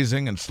they're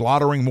raising and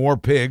slaughtering more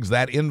pigs,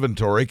 that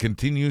inventory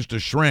continues to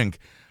shrink.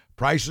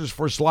 Prices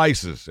for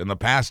slices in the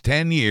past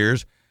 10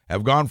 years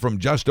have gone from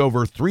just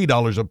over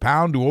 $3 a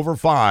pound to over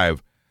 $5.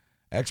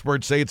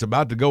 Experts say it's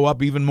about to go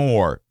up even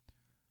more.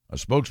 A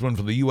spokesman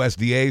for the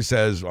USDA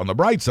says, on the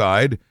bright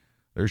side,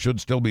 there should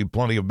still be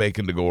plenty of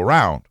bacon to go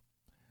around.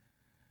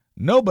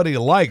 Nobody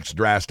likes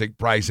drastic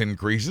price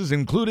increases,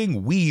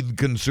 including weed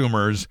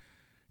consumers.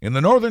 In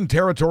the Northern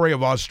Territory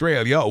of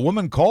Australia, a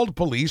woman called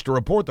police to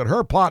report that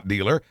her pot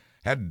dealer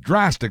had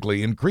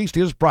drastically increased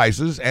his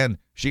prices, and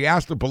she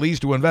asked the police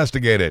to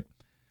investigate it.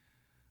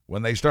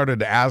 When they started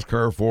to ask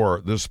her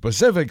for the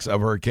specifics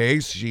of her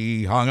case,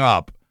 she hung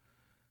up.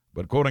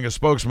 But quoting a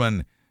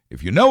spokesman,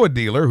 "If you know a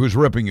dealer who's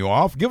ripping you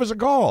off, give us a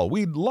call.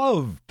 We'd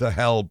love to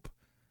help."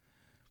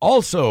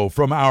 Also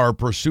from our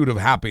Pursuit of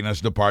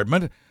Happiness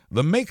department,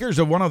 the makers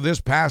of one of this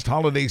past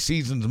holiday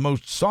season's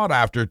most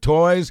sought-after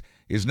toys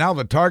is now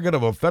the target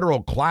of a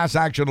federal class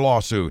action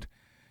lawsuit.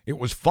 It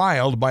was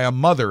filed by a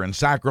mother in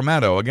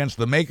Sacramento against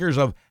the makers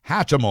of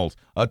Hatchimals,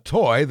 a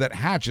toy that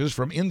hatches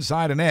from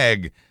inside an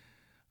egg.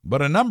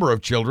 But a number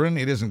of children,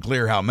 it isn't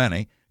clear how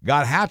many,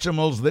 got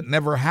Hatchimals that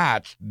never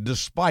hatched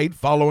despite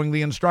following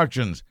the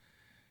instructions.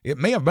 It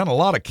may have been a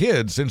lot of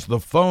kids since the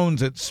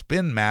phones at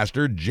Spin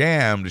Master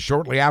jammed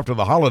shortly after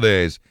the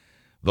holidays.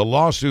 The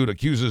lawsuit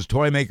accuses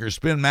toy maker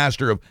Spin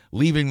Master of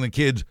leaving the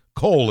kids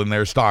coal in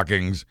their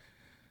stockings.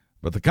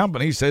 But the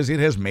company says it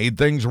has made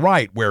things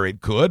right where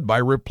it could by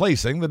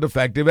replacing the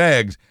defective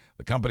eggs.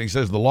 The company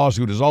says the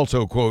lawsuit is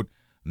also, quote,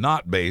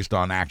 not based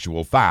on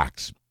actual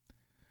facts.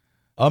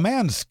 A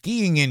man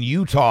skiing in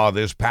Utah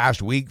this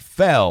past week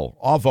fell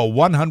off a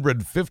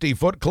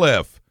 150-foot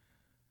cliff.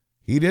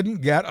 He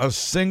didn't get a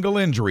single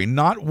injury,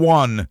 not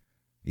one,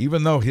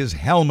 even though his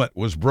helmet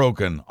was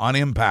broken on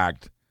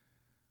impact.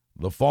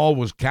 The fall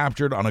was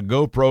captured on a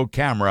GoPro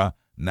camera.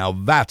 Now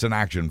that's an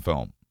action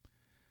film.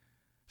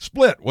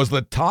 Split was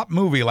the top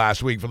movie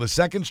last week for the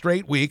second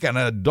straight week, and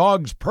A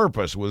Dog's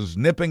Purpose was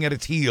nipping at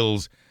its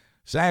heels.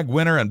 SAG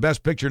winner and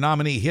Best Picture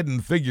nominee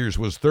Hidden Figures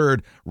was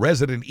third,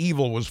 Resident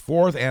Evil was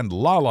fourth, and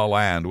La La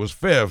Land was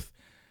fifth.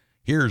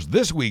 Here's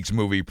this week's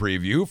movie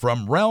preview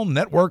from Realm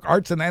Network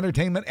Arts and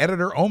Entertainment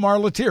editor Omar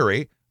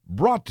Latiri,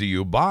 brought to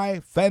you by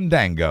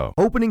Fandango.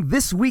 Opening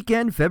this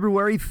weekend,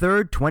 February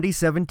 3rd,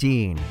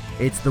 2017.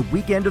 It's the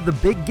weekend of the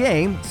big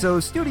game, so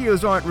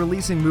studios aren't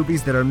releasing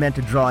movies that are meant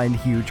to draw in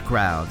huge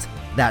crowds.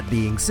 That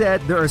being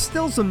said, there are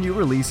still some new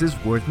releases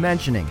worth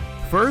mentioning.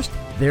 First,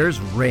 there's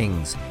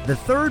Rings, the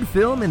third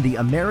film in the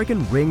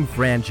American Ring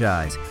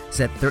franchise.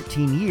 Set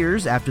 13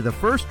 years after the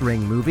first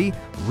Ring movie,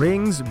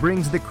 Rings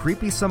brings the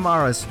creepy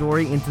Samara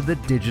story into the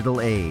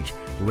digital age.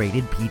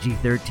 Rated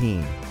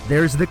PG-13.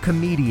 There's The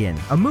Comedian,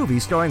 a movie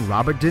starring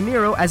Robert De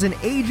Niro as an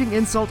aging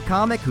insult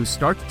comic who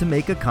starts to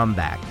make a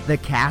comeback. The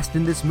cast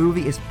in this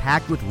movie is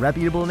packed with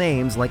reputable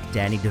names like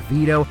Danny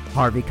DeVito,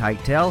 Harvey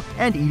Keitel,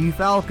 and Edie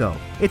Falco.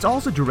 It's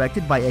also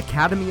directed by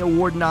Academy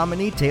Award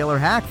nominee Taylor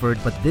Hackford,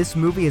 but this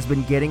movie has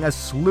been getting a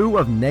slew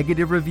of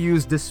negative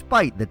reviews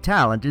despite the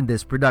talent in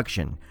this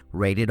production.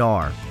 Rated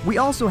R. We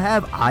also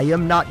have I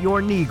Am Not Your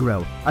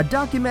Negro, a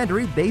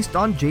documentary based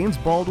on James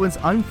Baldwin's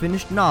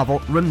unfinished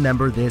novel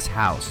Remember This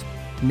House.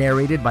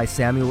 Narrated by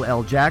Samuel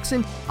L.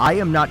 Jackson, I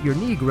Am Not Your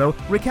Negro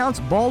recounts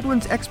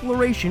Baldwin's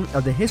exploration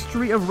of the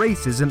history of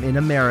racism in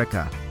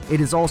America. It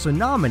is also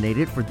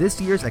nominated for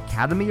this year's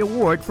Academy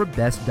Award for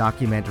Best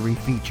Documentary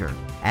Feature.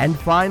 And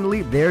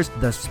finally, there's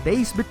The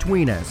Space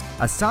Between Us,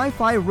 a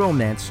sci-fi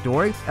romance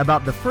story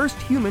about the first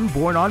human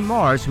born on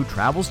Mars who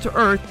travels to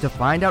Earth to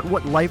find out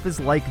what life is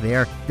like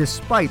there,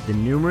 despite the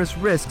numerous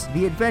risks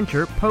the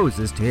adventure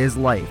poses to his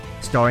life.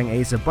 Starring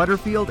Asa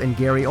Butterfield and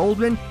Gary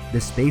Oldman,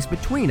 The Space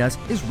Between Us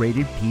is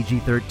rated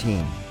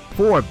PG-13.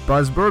 For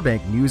Buzz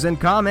Burbank News and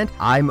Comment,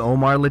 I'm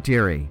Omar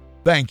Latiri.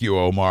 Thank you,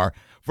 Omar.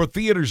 For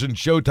theaters and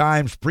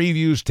showtimes,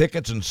 previews,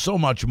 tickets, and so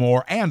much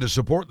more, and to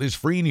support this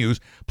free news,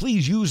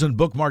 please use and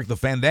bookmark the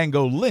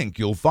Fandango link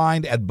you'll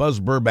find at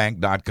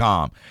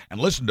buzzburbank.com. And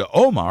listen to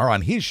Omar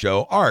on his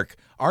show, ARC,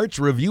 Arts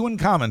Review and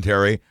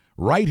Commentary,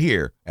 right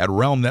here at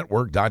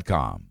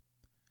realmnetwork.com.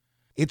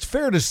 It's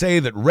fair to say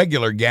that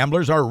regular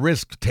gamblers are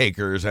risk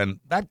takers,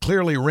 and that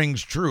clearly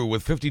rings true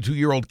with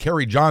 52-year-old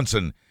Kerry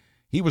Johnson.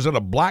 He was at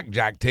a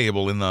blackjack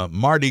table in the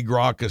Mardi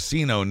Gras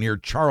Casino near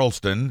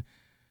Charleston,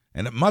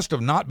 and it must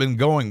have not been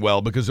going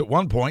well because at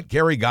one point,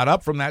 Kerry got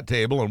up from that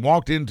table and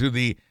walked into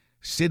the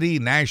City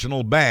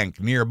National Bank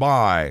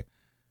nearby.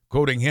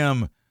 Quoting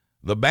him,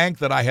 "The bank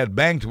that I had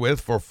banked with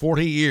for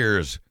 40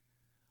 years.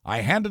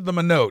 I handed them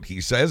a note,"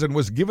 he says, and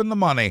was given the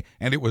money,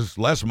 and it was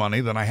less money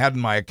than I had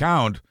in my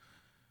account.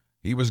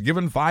 He was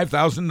given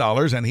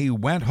 $5,000, and he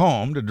went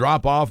home to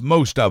drop off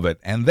most of it.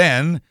 And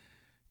then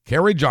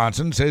Kerry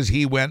Johnson says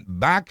he went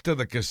back to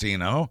the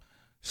casino,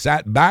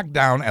 sat back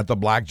down at the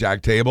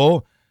blackjack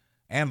table,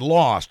 and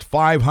lost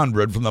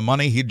 $500 from the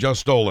money he'd just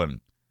stolen.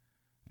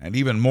 And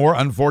even more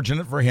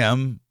unfortunate for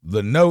him,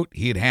 the note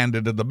he'd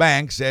handed to the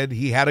bank said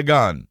he had a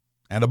gun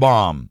and a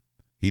bomb.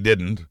 He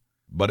didn't,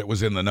 but it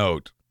was in the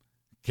note.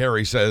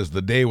 Kerry says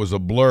the day was a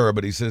blur,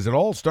 but he says it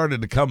all started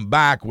to come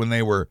back when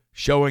they were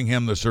showing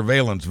him the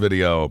surveillance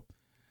video.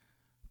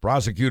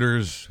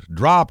 Prosecutors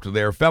dropped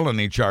their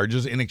felony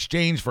charges in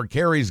exchange for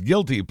Kerry's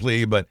guilty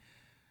plea, but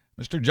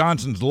Mr.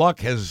 Johnson's luck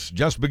has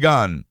just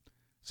begun,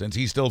 since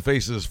he still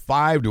faces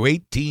 5 to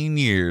 18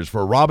 years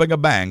for robbing a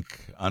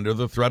bank under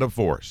the threat of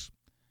force.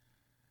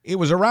 It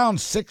was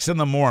around 6 in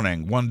the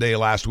morning one day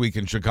last week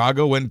in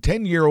Chicago when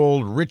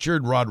 10-year-old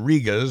Richard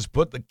Rodriguez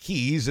put the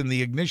keys in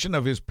the ignition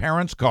of his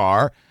parents'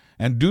 car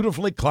and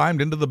dutifully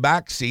climbed into the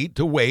back seat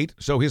to wait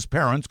so his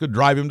parents could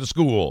drive him to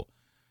school.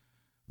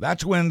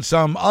 That's when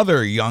some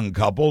other young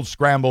couple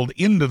scrambled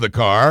into the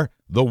car,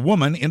 the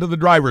woman into the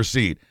driver's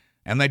seat,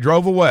 and they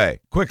drove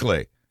away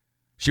quickly.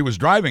 She was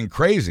driving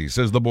crazy,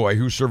 says the boy,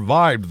 who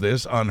survived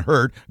this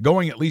unhurt,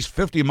 going at least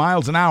 50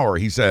 miles an hour,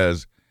 he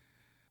says.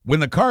 When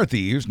the car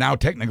thieves, now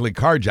technically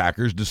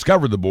carjackers,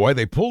 discovered the boy,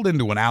 they pulled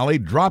into an alley,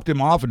 dropped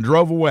him off, and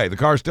drove away. The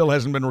car still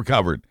hasn't been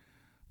recovered.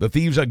 The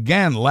thieves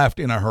again left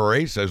in a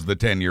hurry, says the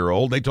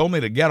 10-year-old. They told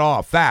me to get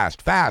off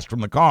fast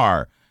from the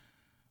car.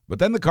 But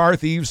then the car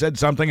thieves said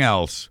something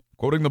else.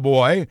 Quoting the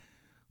boy,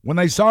 "When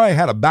they saw I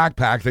had a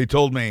backpack, they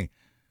told me,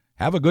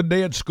 'Have a good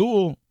day at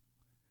school.'"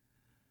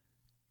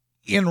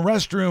 In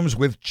restrooms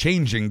with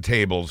changing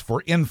tables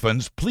for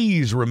infants,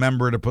 please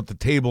remember to put the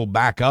table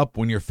back up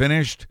when you're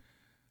finished.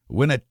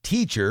 When a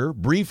teacher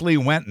briefly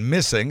went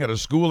missing at a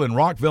school in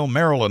Rockville,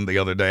 Maryland the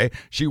other day,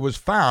 she was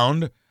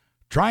found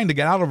trying to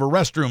get out of a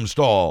restroom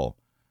stall.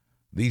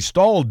 The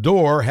stall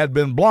door had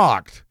been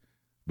blocked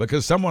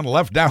because someone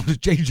left down the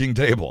changing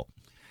table.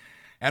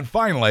 And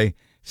finally,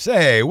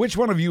 say, which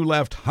one of you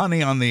left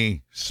honey on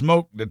the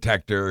smoke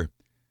detector?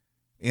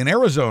 In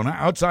Arizona,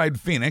 outside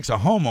Phoenix, a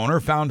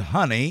homeowner found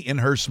honey in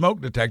her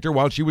smoke detector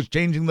while she was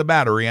changing the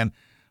battery. And,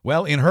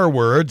 well, in her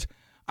words,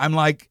 I'm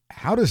like,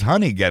 how does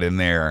honey get in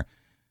there?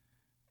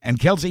 And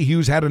Kelsey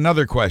Hughes had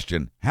another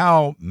question.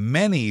 How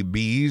many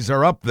bees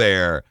are up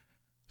there?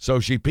 So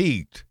she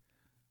peeked.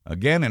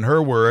 Again, in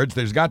her words,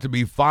 there's got to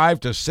be 5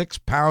 to 6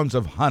 pounds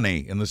of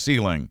honey in the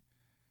ceiling.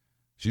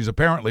 She's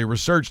apparently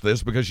researched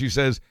this because she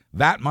says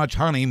that much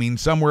honey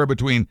means somewhere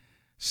between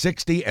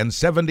 60 and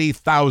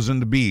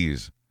 70,000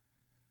 bees.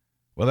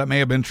 Well, that may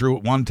have been true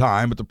at one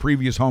time, but the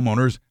previous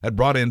homeowners had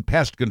brought in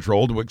pest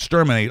control to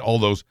exterminate all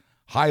those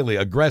highly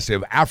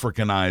aggressive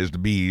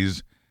Africanized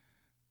bees.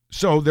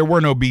 So there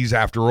were no bees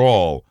after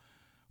all.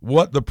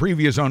 What the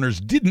previous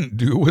owners didn't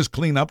do was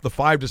clean up the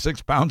 5 to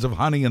 6 pounds of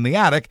honey in the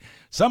attic,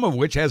 some of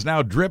which has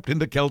now dripped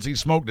into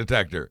Kelsey's smoke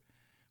detector,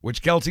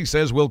 which Kelsey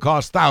says will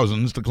cost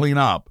thousands to clean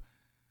up.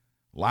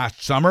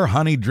 Last summer,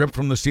 honey dripped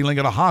from the ceiling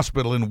at a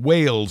hospital in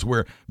Wales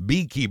where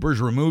beekeepers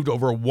removed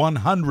over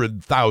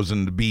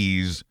 100,000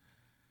 bees.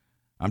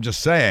 I'm just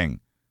saying,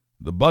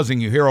 the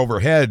buzzing you hear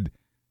overhead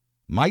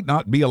might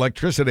not be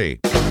electricity.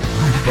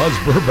 Buzz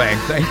Burbank,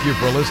 thank you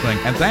for listening,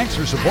 and thanks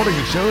for supporting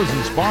the shows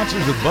and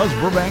sponsors at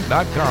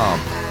BuzzBurbank.com.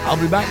 I'll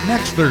be back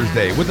next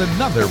Thursday with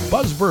another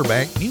Buzz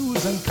Burbank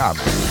news and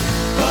comment.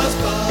 Buzz,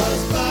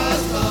 buzz,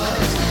 buzz,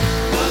 buzz.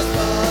 Buzz,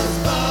 buzz,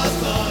 buzz,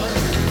 buzz.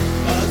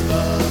 Buzz,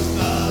 buzz,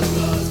 buzz,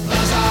 buzz,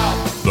 buzz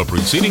out. The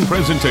preceding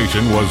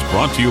presentation was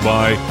brought to you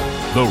by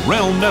the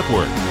Realm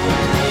Network.